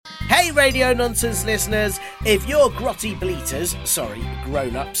Hey Radio Nonsense listeners, if your grotty bleaters,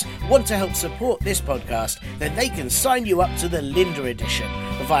 grown-ups, want to help support this podcast, then they can sign you up to the Linda Edition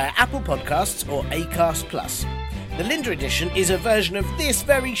via Apple Podcasts or Acast Plus. The Linda Edition is a version of this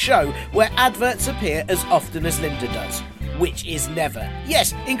very show where adverts appear as often as Linda does, which is never.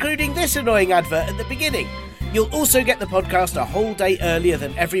 Yes, including this annoying advert at the beginning. You'll also get the podcast a whole day earlier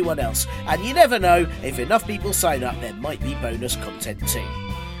than everyone else, and you never know, if enough people sign up, there might be bonus content too.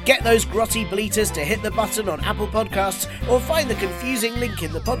 Get those grotty bleaters to hit the button on Apple Podcasts or find the confusing link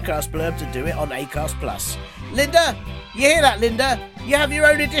in the podcast blurb to do it on Acast Plus. Linda? You hear that, Linda? You have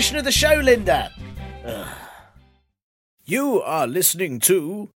your own edition of the show, Linda. Ugh. You are listening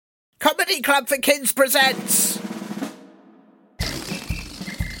to Comedy Club for Kids presents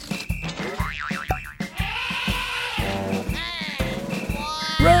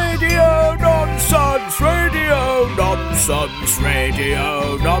Radio Nonsense, Radio Nonsense,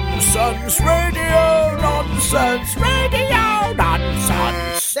 Radio Nonsense, Radio Nonsense, Radio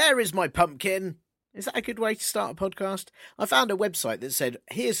Nonsense. There is my pumpkin. Is that a good way to start a podcast? I found a website that said,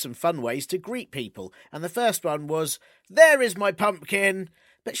 here's some fun ways to greet people. And the first one was, there is my pumpkin.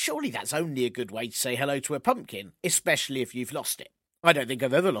 But surely that's only a good way to say hello to a pumpkin, especially if you've lost it. I don't think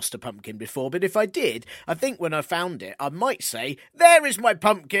I've ever lost a pumpkin before, but if I did, I think when I found it, I might say, there is my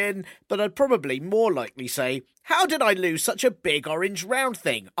pumpkin, but I'd probably more likely say, how did I lose such a big orange round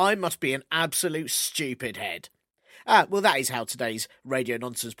thing? I must be an absolute stupid head. Well, that is how today's Radio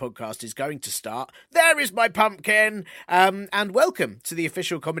Nonsense podcast is going to start. There is my pumpkin! And welcome to the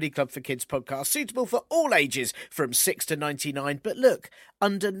official Comedy Club for Kids podcast, suitable for all ages from 6 to 99. But look,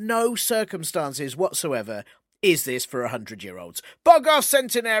 under no circumstances whatsoever is this for 100-year-olds? Bog off,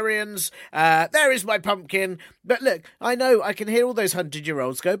 centenarians! There is my pumpkin. But look, I know I can hear all those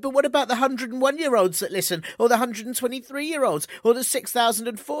 100-year-olds go, but what about the 101-year-olds that listen? Or the 123-year-olds? Or the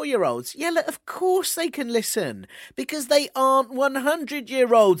 6,004-year-olds? Yeah, look, of course they can listen. Because they aren't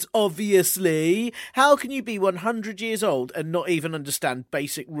 100-year-olds, obviously. How can you be 100 years old and not even understand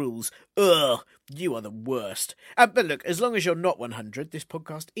basic rules? Ugh, you are the worst. But look, as long as you're not 100, this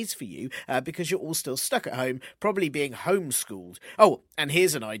podcast is for you, because you're all still stuck at home, probably being homeschooled. Oh, and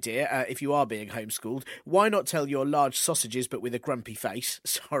here's an idea, if you are being homeschooled, why not tell your large sausages but with a grumpy face,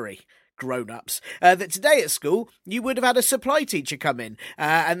 grown-ups, that today at school you would have had a supply teacher come in,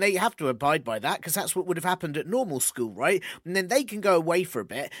 and they have to abide by that because that's what would have happened at normal school, right? And then they can go away for a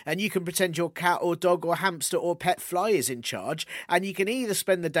bit and you can pretend your cat or dog or hamster or pet fly is in charge, and you can either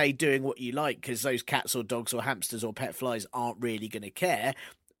spend the day doing what you like because those cats or dogs or hamsters or pet flies aren't really going to care,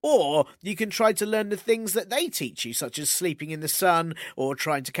 or you can try to learn the things that they teach you, such as sleeping in the sun, or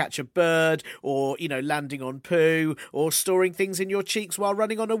trying to catch a bird, or, landing on poo, or storing things in your cheeks while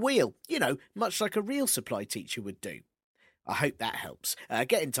running on a wheel. Much like a real supply teacher would do. I hope that helps.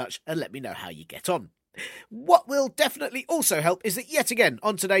 Get in touch and let me know how you get on. What will definitely also help is that yet again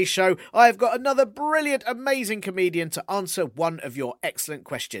on today's show I have got another brilliant, amazing comedian to answer one of your excellent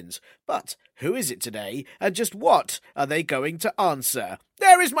questions. But who is it today, and just what are they going to answer?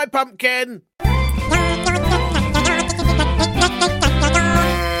 There is my pumpkin!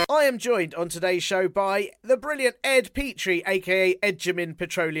 I am joined on today's show by the brilliant Ed Petrie, aka Edjamin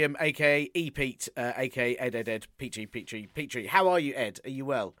Petroleum, aka E-Pete, aka Ed, Petrie. How are you, Ed? Are you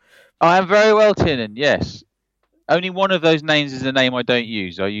well? I am very well, Tynan, yes. Only one of those names is a name I don't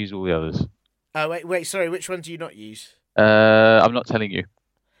use. I use all the others. Oh, wait, sorry, which one do you not use? I'm not telling you.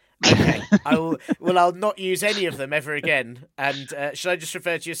 Okay, I'll not use any of them ever again. And should I just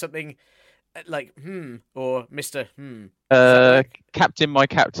refer to you as something like or Mr. Captain my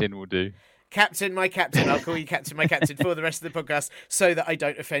captain will do. Captain my captain. I'll call you Captain my captain for the rest of the podcast so that I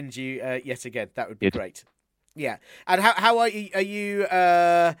don't offend you yet again. That would be great. Yeah. And how are you? Are you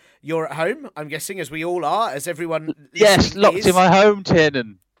you're at home, I'm guessing, as we all are, as everyone Yes, locked in my home,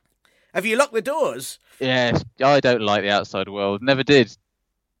 Tynan. Have you locked the doors? Yes, I don't like the outside world. Never did.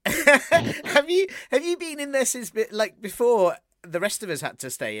 Have you been in there since before the rest of us had to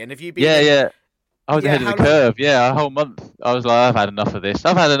stay in? Have you been? Yeah. I was ahead of the curve. Yeah, a whole month. I was like, I've had enough of this.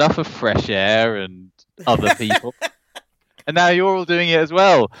 I've had enough of fresh air and other people. And now you're all doing it as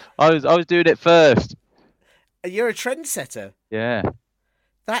well. I was doing it first. You're a trendsetter. Yeah.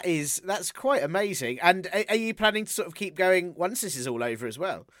 That's quite amazing. And are you planning to sort of keep going once this is all over as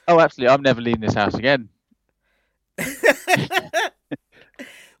well? Oh, absolutely. I'm never leaving this house again.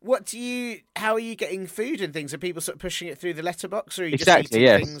 How are you getting food and things? Are people sort of pushing it through the letterbox, or are you exactly, just eating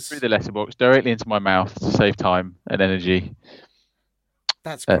yes, things through the letterbox directly into my mouth to save time and energy?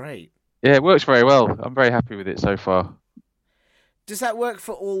 That's great. Yeah, it works very well. I'm very happy with it so far. Does that work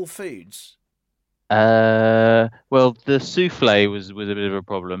for all foods? Well, the souffle was a bit of a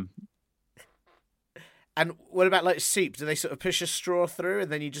problem. And what about like soup? Do they sort of push a straw through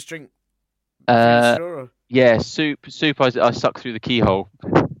and then you just drink through the Uh, straw? Or... yeah, soup. I suck through the keyhole.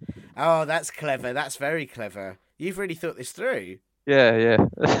 Oh, that's clever. That's very clever. You've really thought this through. Yeah,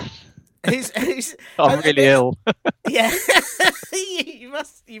 yeah. Who's I'm really ill. yeah, you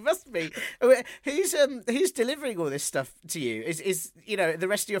must be. Who's delivering all this stuff to you? Is the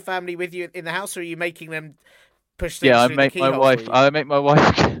rest of your family with you in the house, or are you making them push things Yeah, through the keyhole for you? I make my wife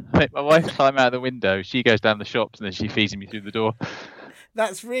I make my wife climb out the window. She goes down the shops and then she feeds me through the door.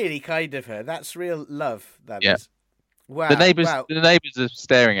 That's really kind of her. That's real love. That Yeah. is. Wow. The neighbours are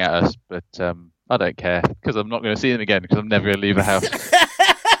staring at us, but I don't care because I'm not going to see them again because I'm never going to leave the house.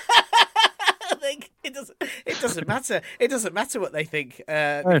 It doesn't matter. It doesn't matter what they think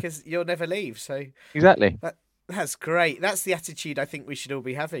because you'll never leave. So exactly. That's great. That's the attitude I think we should all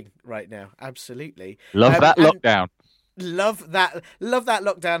be having right now. Absolutely. Love that lockdown. Love that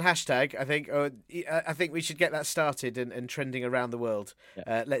lockdown hashtag. I think we should get that started and trending around the world.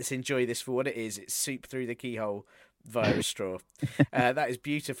 Yeah. Let's enjoy this for what it is. It's soup through the keyhole via a straw. That is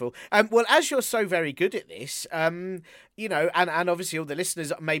beautiful. Well, as you're so very good at this, and obviously all the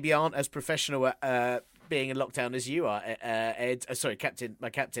listeners maybe aren't as professional at being in lockdown as you are, Ed. Sorry, my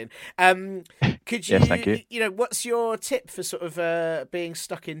captain. Could you? Yes, thank you. What's your tip for sort of being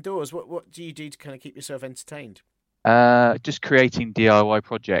stuck indoors? What do you do to kind of keep yourself entertained? Just creating DIY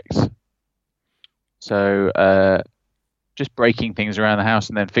projects. So just breaking things around the house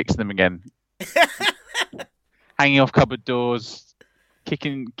and then fixing them again. Hanging off cupboard doors,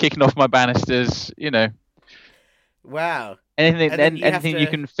 kicking off my banisters. Wow. Anything you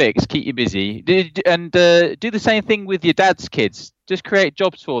can fix, keep you busy. Do the same thing with your dad's kids. Just create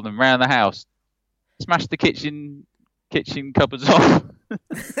jobs for them around the house. Smash the kitchen cupboards off.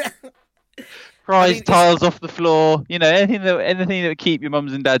 Prise tiles off the floor. Anything that would keep your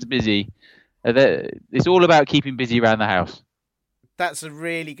mums and dads busy. It's all about keeping busy around the house. That's a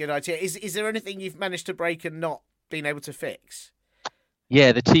really good idea. Is there anything you've managed to break and not been able to fix?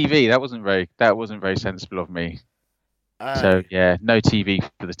 Yeah, the TV. That wasn't very sensible of me. So yeah, no TV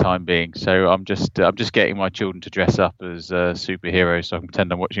for the time being. So I'm just getting my children to dress up as superheroes, so I can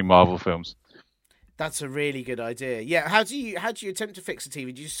pretend I'm watching Marvel films. That's a really good idea. Yeah, how do you attempt to fix a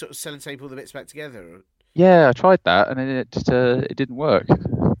TV? Do you sort of sellotape all the bits back together? Or... Yeah, I tried that, and it didn't work.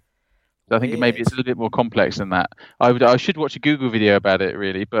 So I think maybe it's a little bit more complex than that. I should watch a Google video about it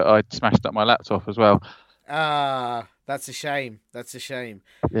really, but I smashed up my laptop as well. Ah, that's a shame. That's a shame.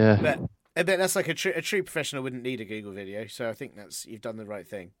 Yeah. But I bet that's like a true professional wouldn't need a Google video, so I think you've done the right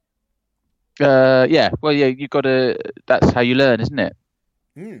thing. Yeah. Well, yeah, you've got to. That's how you learn, isn't it?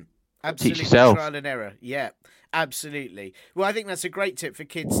 Absolutely. Teach yourself. Trial and error. Yeah, absolutely. Well, I think that's a great tip for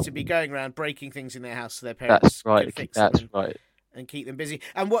kids to be going around breaking things in their house so their parents can fix them. That's right. And keep them busy.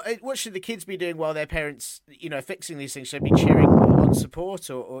 And what should the kids be doing while their parents, fixing these things? Should they be cheering on support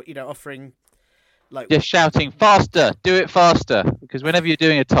or offering, like just shouting faster, do it faster? Because whenever you're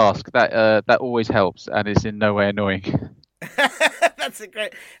doing a task, that always helps, and it's in no way annoying.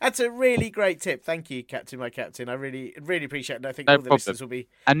 That's a really great tip. Thank you, Captain, my captain. I really, really appreciate it. And I think No all the problem. listeners will be.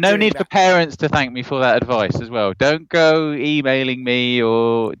 And no need for parents to thank me for that advice as well. Don't go emailing me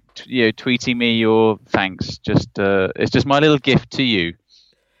or tweeting me your thanks. Just it's just my little gift to you.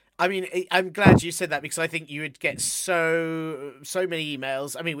 I mean, I'm glad you said that because I think you would get so many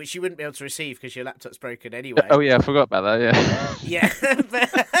emails. I mean, which you wouldn't be able to receive because your laptop's broken anyway. Oh yeah, I forgot about that. Yeah.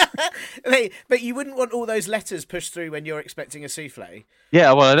 Yeah, but you wouldn't want all those letters pushed through when you're expecting a souffle.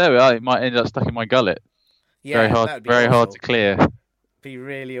 Yeah, well, I know it might end up stuck in my gullet. Yeah, very hard to clear. Be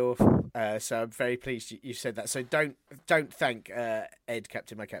really awful. So I'm very pleased you said that. So don't thank Ed,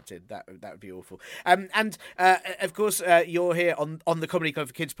 Captain, my captain. That would be awful. And of course you're here on the Comedy Club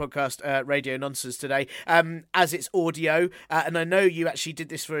for Kids podcast, Radio Nonsense today, as it's audio. And I know you actually did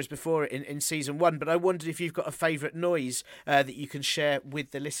this for us before in season 1, but I wondered if you've got a favourite noise that you can share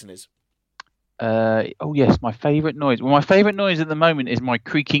with the listeners. Oh yes, my favourite noise. Well, my favourite noise at the moment is my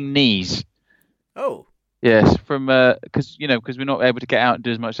creaking knees. Oh. Yes, from because we're not able to get out and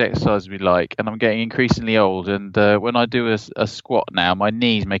do as much exercise as we like, and I'm getting increasingly old. And when I do a squat now, my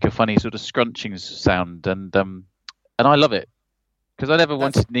knees make a funny sort of scrunching sound, and I love it because I never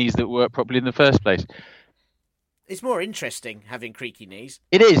wanted knees that work properly in the first place. It's more interesting having creaky knees.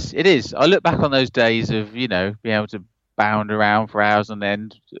 It is. I look back on those days of being able to bound around for hours on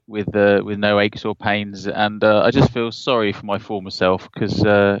end with no aches or pains, and I just feel sorry for my former self because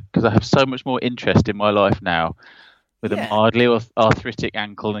I have so much more interest in my life now with a mildly arthritic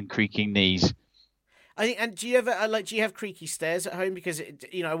ankle and creaking knees. I think. And do you ever do you have creaky stairs at home? Because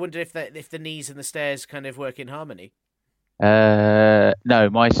I wonder if the knees and the stairs kind of work in harmony. No, no,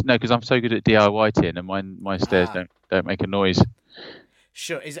 because I'm so good at DIY and my stairs don't make a noise.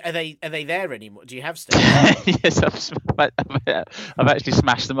 Sure. Are they there anymore? Do you have stairs? Yes, I've actually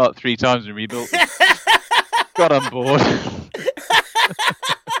smashed them up 3 times and rebuilt them. Got on board.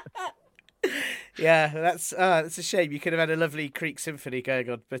 Yeah, that's a shame. You could have had a lovely Creek symphony going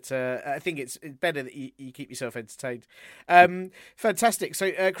on, but I think it's better that you keep yourself entertained. Fantastic.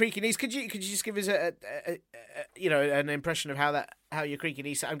 So, creaky knees. Could you just give us an impression of how your creaky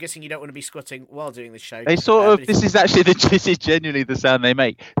knees? I'm guessing you don't want to be squatting while doing this show. They sort of. This is genuinely the sound they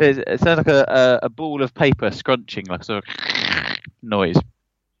make. It sounds like a ball of paper scrunching, like a sort of noise.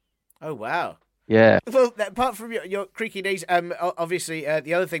 Oh wow. Yeah. Well, apart from your creaky knees, obviously,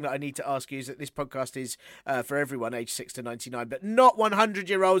 the other thing that I need to ask you is that this podcast is for everyone aged 6 to 99, but not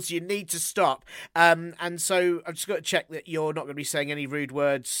 100-year-olds. You need to stop. And so I've just got to check that you're not going to be saying any rude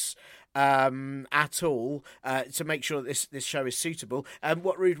words at all to make sure that this show is suitable.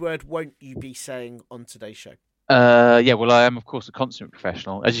 What rude word won't you be saying on today's show? Yeah, well, I am, of course, a consummate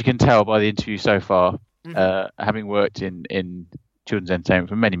professional. As you can tell by the interview so far, having worked in children's entertainment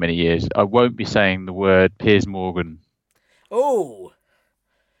for many, many years, I won't be saying the word Piers Morgan. Oh.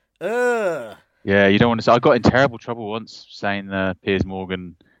 Yeah, you don't want to say. I got in terrible trouble once saying Piers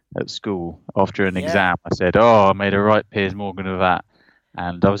Morgan at school after an exam. I said, I made a right Piers Morgan of that.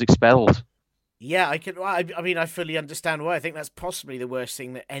 And I was expelled. Yeah, I mean, I fully understand why. I think that's possibly the worst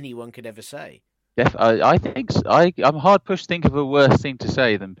thing that anyone could ever say. I think so. I'm hard pushed to think of a worse thing to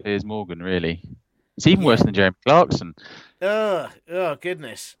say than Piers Morgan, really. It's even worse than Jeremy Clarkson. Oh,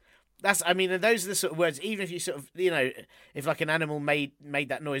 goodness. Those are the sort of words, even if you sort of, if like an animal made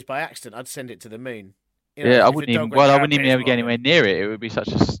that noise by accident, I'd send it to the moon. I wouldn't even ever get anywhere near it. It would be such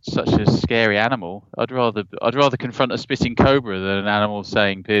a scary animal. I'd rather confront a spitting cobra than an animal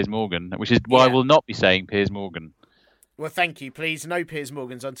saying Piers Morgan, which is why I will not be saying Piers Morgan. Well, thank you. Please, no Piers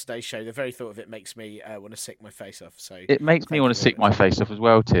Morgans on today's show. The very thought of it makes me want to sick my face off. So it makes me want to sick my face off as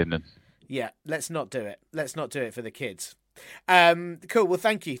well, Tin. Yeah, let's not do it. Let's not do it for the kids. Cool. Well,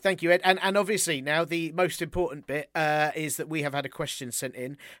 thank you, Ed. And obviously now the most important bit is that we have had a question sent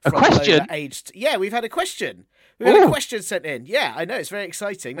in. From a question? Aged. Yeah, we've had a question. We've had a question sent in. Yeah, I know, it's very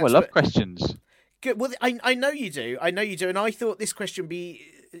exciting. I love questions. Good. Well, I know you do. And I thought this question would be,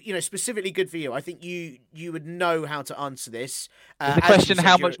 specifically good for you. I think you would know how to answer this. Is the question,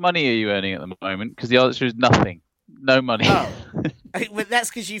 how much money are you earning at the moment? Because the answer is nothing. No money. Oh. Well, that's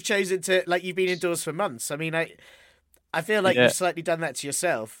because you've chosen to, you've been indoors for months. I mean, I feel like you've slightly done that to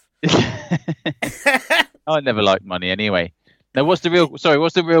yourself. I never liked money anyway. Now, what's the real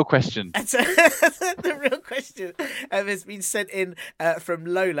question? The real question has been sent in from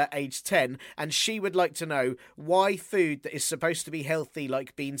Lola, age 10, and she would like to know why food that is supposed to be healthy,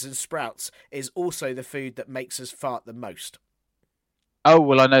 like beans and sprouts, is also the food that makes us fart the most. Oh,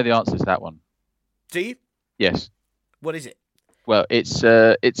 well, I know the answer to that one. Do you? Yes. What is it? Well, it's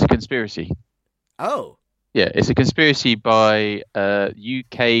a conspiracy. Oh. Yeah, it's a conspiracy by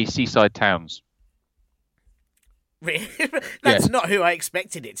UK seaside towns. That's not who I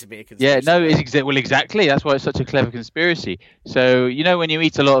expected it to be. A conspiracy. Yeah, no, exactly. That's why it's such a clever conspiracy. So, when you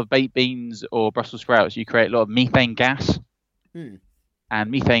eat a lot of baked beans or Brussels sprouts, you create a lot of methane gas. And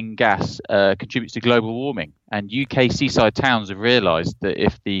methane gas contributes to global warming. And UK seaside towns have realised that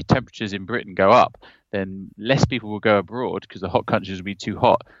if the temperatures in Britain go up, then less people will go abroad because the hot countries will be too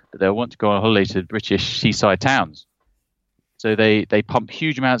hot, but they'll want to go on holiday to the British seaside towns. So they pump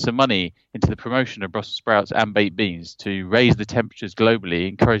huge amounts of money into the promotion of Brussels sprouts and baked beans to raise the temperatures globally,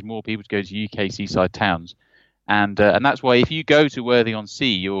 encourage more people to go to UK seaside towns. And that's why if you go to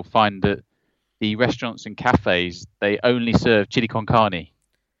Worthing-on-Sea, you'll find that the restaurants and cafes, they only serve chili con carne.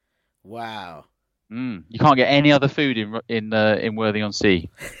 Wow. You can't get any other food in Worthing-on-Sea.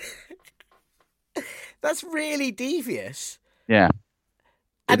 That's really devious. Yeah.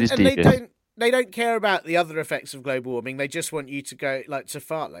 And they don't care about the other effects of global warming. They just want you to go to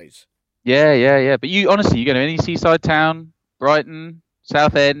fart loads. Yeah. But you go to any seaside town, Brighton,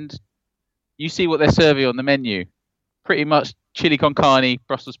 Southend, you see what they're serving on the menu. Pretty much chili con carne,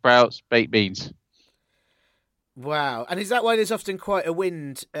 Brussels sprouts, baked beans. Wow. And is that why there's often quite a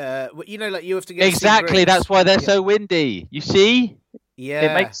wind? You have to get exactly. That's why they're so windy. You see?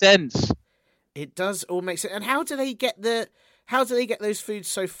 Yeah. It makes sense. It does all make sense. And how do they get those foods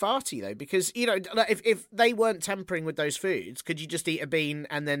so farty though? Because if they weren't tampering with those foods, could you just eat a bean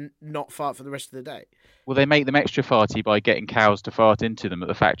and then not fart for the rest of the day? Well, they make them extra farty by getting cows to fart into them at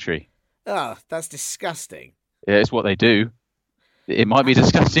the factory. Oh, that's disgusting. Yeah, it's what they do. It might be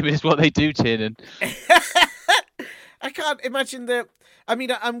disgusting, but it's what they do, Tin. And I can't imagine that. I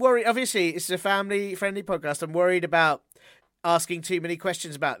mean, I'm worried. Obviously, it's a family-friendly podcast. I'm worried about asking too many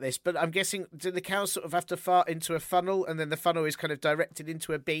questions about this, but I'm guessing, do the cows sort of have to fart into a funnel, and then the funnel is kind of directed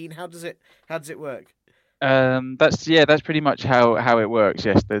into a bean? How does it work? That's pretty much how it works.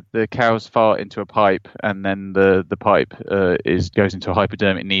 Yes, the cows fart into a pipe, and then the pipe goes into a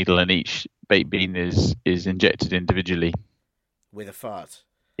hypodermic needle, and each baked bean is injected individually with a fart.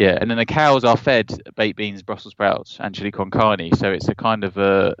 Yeah, and then the cows are fed baked beans, Brussels sprouts, and chili con carne. So it's a kind of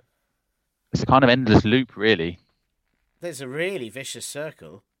endless loop, really. There's a really vicious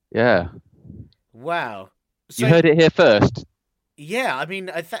circle. Yeah. Wow. So, you heard it here first. Yeah, I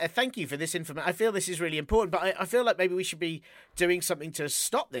mean, thank you for this information. I feel this is really important, but I feel like maybe we should be doing something to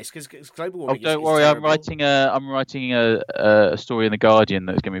stop this because global warming. Don't worry, terrible. I'm writing a story in the Guardian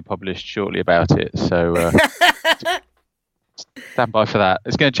that's going to be published shortly about it. So stand by for that.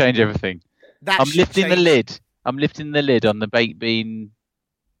 It's going to change everything. I'm lifting the lid. I'm lifting the lid on the baked bean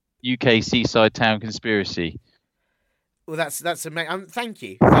UK seaside town conspiracy. Well, that's amazing. Thank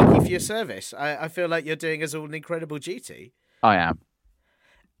you for your service. I feel like you're doing us all an incredible duty. I am.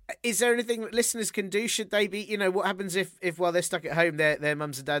 Is there anything that listeners can do? Should they be, what happens if while they're stuck at home, their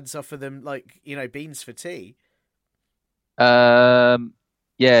mums and dads offer them beans for tea? Yeah,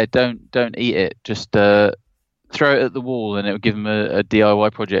 don't eat it. Just throw it at the wall, and it will give them a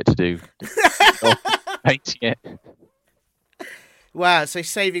DIY project to do. Painting it. Wow! So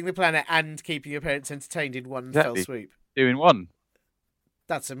saving the planet and keeping your parents entertained in one fell swoop. Doing one.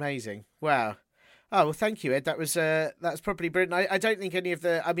 That's amazing. Wow. Oh, well, thank you, Ed. That's probably brilliant. I don't think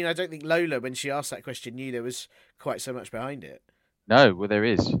I don't think Lola, when she asked that question, knew there was quite so much behind it. No, well, there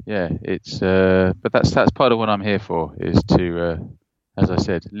is. Yeah, it's. But that's part of what I'm here for, is to, as I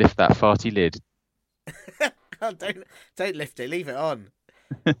said, lift that farty lid. Oh, don't lift it. Leave it on.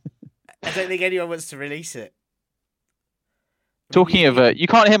 I don't think anyone wants to release it. Talking of, you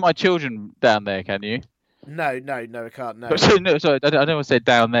can't hear my children down there, can you? No, I can't. No. No, sorry, I don't want to say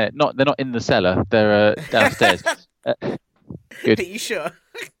down there. They're not in the cellar. They're downstairs. Good. Are you sure?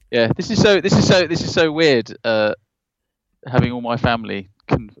 Yeah, this is so weird. Having all my family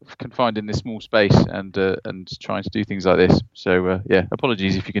confined in this small space and trying to do things like this. So yeah,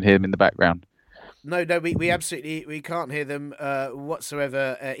 apologies if you can hear them in the background. No, we absolutely can't hear them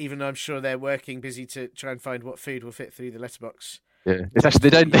whatsoever. Even though I'm sure they're working busy to try and find what food will fit through the letterbox. Yeah, it's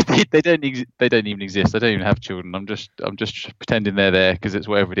actually they don't even exist. I don't even have children. I'm just pretending they're there because it's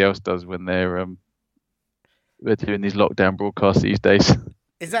what everybody else does when they're doing these lockdown broadcasts these days.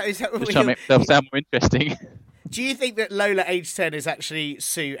 Is that what just trying to make themselves sound more interesting? Do you think that Lola, age 10, is actually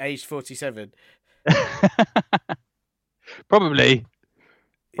Sue, age 47? Probably.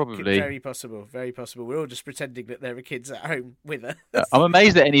 Very possible. We're all just pretending that there are kids at home with her. I'm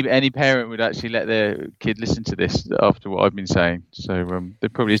amazed that any parent would actually let their kid listen to this after what I've been saying. So there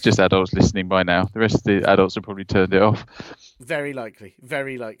probably is just adults listening by now. The rest of the adults have probably turned it off. Very likely.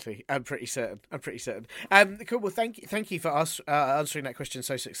 I'm pretty certain. Cool. Well, thank you for answering that question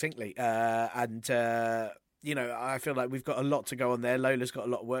so succinctly. I feel like we've got a lot to go on there. Lola's got a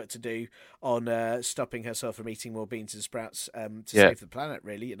lot of work to do on stopping herself from eating more beans and sprouts to save the planet,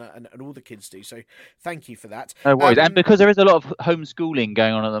 really, and all the kids do. So thank you for that. No worries. And because there is a lot of homeschooling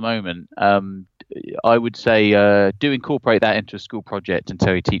going on at the moment, I would say do incorporate that into a school project and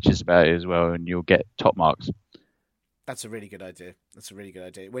tell your teachers about it as well, and you'll get top marks. That's a really good idea.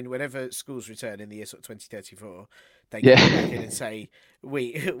 Whenever schools return in the year sort of 2034, they can go back in and say,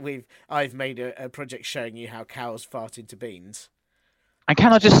 I've made a project showing you how cows fart into beans. And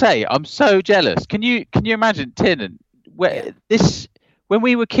can I just say, I'm so jealous. Can you imagine, Tin, when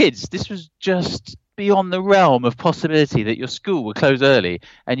we were kids, this was just beyond the realm of possibility that your school would close early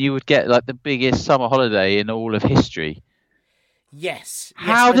and you would get like the biggest summer holiday in all of history. Yes.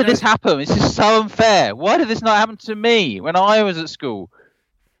 How did this happen? This is so unfair. Why did this not happen to me when I was at school?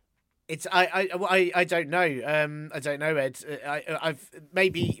 I don't know. I don't know, Ed. I've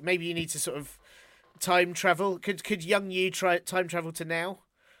maybe you need to sort of time travel. Could young you try time travel to now?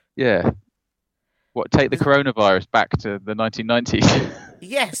 Yeah. What? Take the coronavirus back to the 1990s?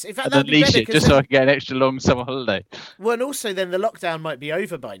 Yes, in fact, and unleash it just so I can get an extra long summer holiday. Well, and also then the lockdown might be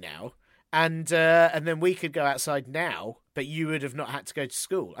over by now. And then we could go outside now, but you would have not had to go to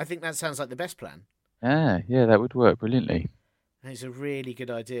school. I think that sounds like the best plan. Yeah, that would work brilliantly. It's a really good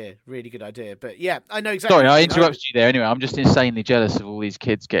idea. But yeah, I know exactly. Sorry, I interrupted you there. Anyway, I'm just insanely jealous of all these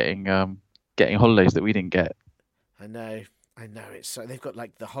kids getting holidays that we didn't get. I know. It's so they've got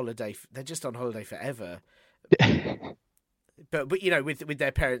like the holiday. They're just on holiday forever. but with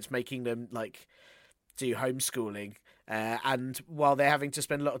their parents making them like do homeschooling. and while they're having to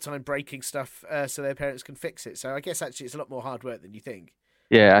spend a lot of time breaking stuff so their parents can fix it. So I guess actually it's a lot more hard work than you think.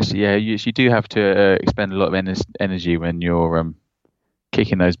 Yeah, actually, yeah, you do have to expend a lot of energy when you're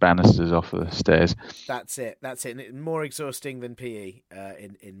kicking those banisters off of the stairs. That's it. And it's more exhausting than PE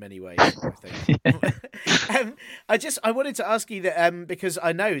in many ways, I think. I wanted to ask you that because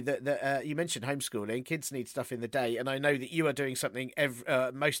I know that you mentioned homeschooling. Kids need stuff in the day, and I know that you are doing something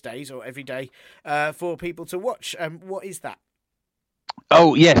most days or every day for people to watch. What is that?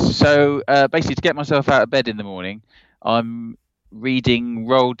 Oh, yes. So basically, to get myself out of bed in the morning, I'm reading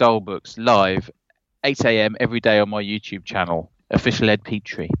Roald Dahl books live, 8 a.m. every day on my YouTube channel, Official Ed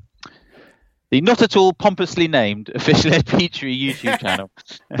Petrie. The not at all pompously named Official Ed Petrie YouTube channel.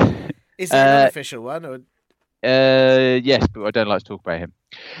 Is there an unofficial one? Or... Yes, but I don't like to talk about him.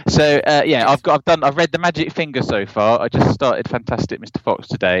 So I've read The Magic Finger so far. I just started Fantastic Mr. Fox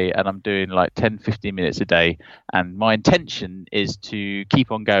today, and I'm doing like 10-15 minutes a day. And my intention is to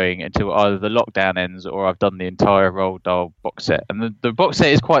keep on going until either the lockdown ends or I've done the entire Roald Dahl box set. And the box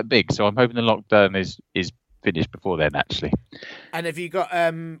set is quite big, so I'm hoping the lockdown is finished before then, actually. And have you got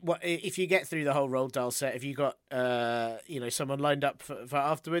what if you get through the whole Roald Dahl set? Have you got someone lined up for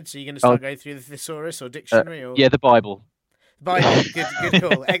afterwards? Are you going to start going through the thesaurus or dictionary? Or... Yeah, the Bible. Bible, good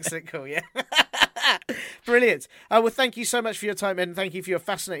call, excellent call, yeah. Brilliant. Well, thank you so much for your time, and thank you for your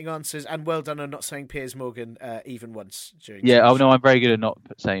fascinating answers, and well done on not saying Piers Morgan even once during. Yeah, I'm very good at not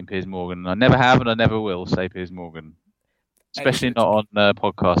saying Piers Morgan. I never have, and I never will say Piers Morgan, especially not on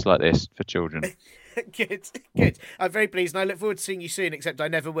podcasts like this for children. Good. I'm very pleased, and I look forward to seeing you soon. Except I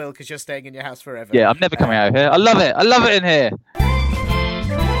never will, because you're staying in your house forever. Yeah, I'm never coming out of here. I love it in here.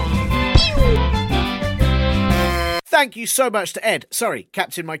 Thank you so much to Ed,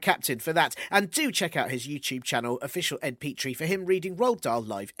 Captain My Captain, for that. And do check out his YouTube channel, Official Ed Petrie, for him reading Roald Dahl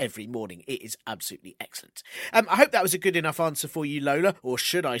live every morning. It is absolutely excellent. I hope that was a good enough answer for you, Lola, or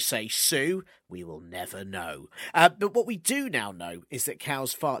should I say Sue? We will never know. But what we do now know is that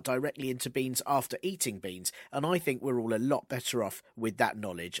cows fart directly into beans after eating beans, and I think we're all a lot better off with that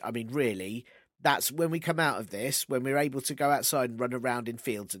knowledge. I mean, really... That's when we come out of this, when we're able to go outside and run around in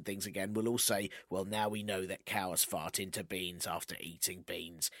fields and things again, we'll all say, well, now we know that cows fart into beans after eating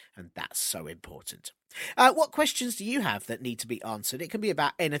beans, and that's so important. What questions do you have that need to be answered? It can be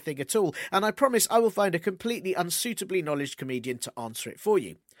about anything at all, and I promise I will find a completely unsuitably knowledged comedian to answer it for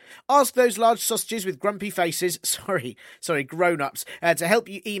you. Ask those large sausages with grumpy faces, grown-ups, to help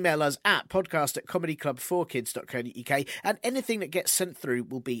you. Email us at podcast@comedyclub4kids.co.uk, and anything that gets sent through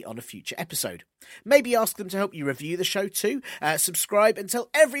will be on a future episode. Maybe ask them to help you review the show too. Subscribe and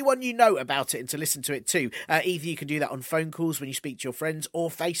tell everyone you know about it and to listen to it too. Either you can do that on phone calls when you speak to your friends, or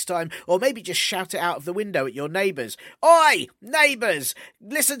FaceTime, or maybe just shout it out of the window at your neighbours. Oi, neighbours,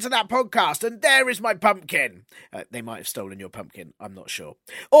 listen to that podcast and there is my pumpkin. They might have stolen your pumpkin, I'm not sure.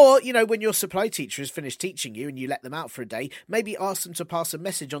 Or, when your supply teacher has finished teaching you and you let them out for a day, maybe ask them to pass a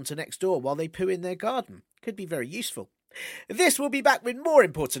message on to next door while they poo in their garden. Could be very useful. This will be back with more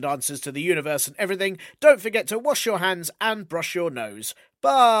important answers to the universe and everything. Don't forget to wash your hands and brush your nose.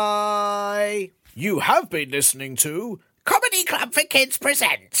 Bye! You have been listening to Comedy Club for Kids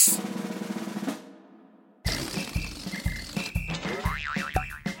Presents.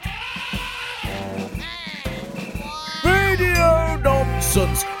 Radio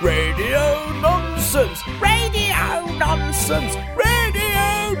nonsense, radio nonsense, radio nonsense,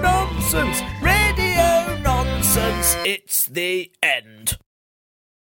 radio nonsense, radio nonsense. It's the end.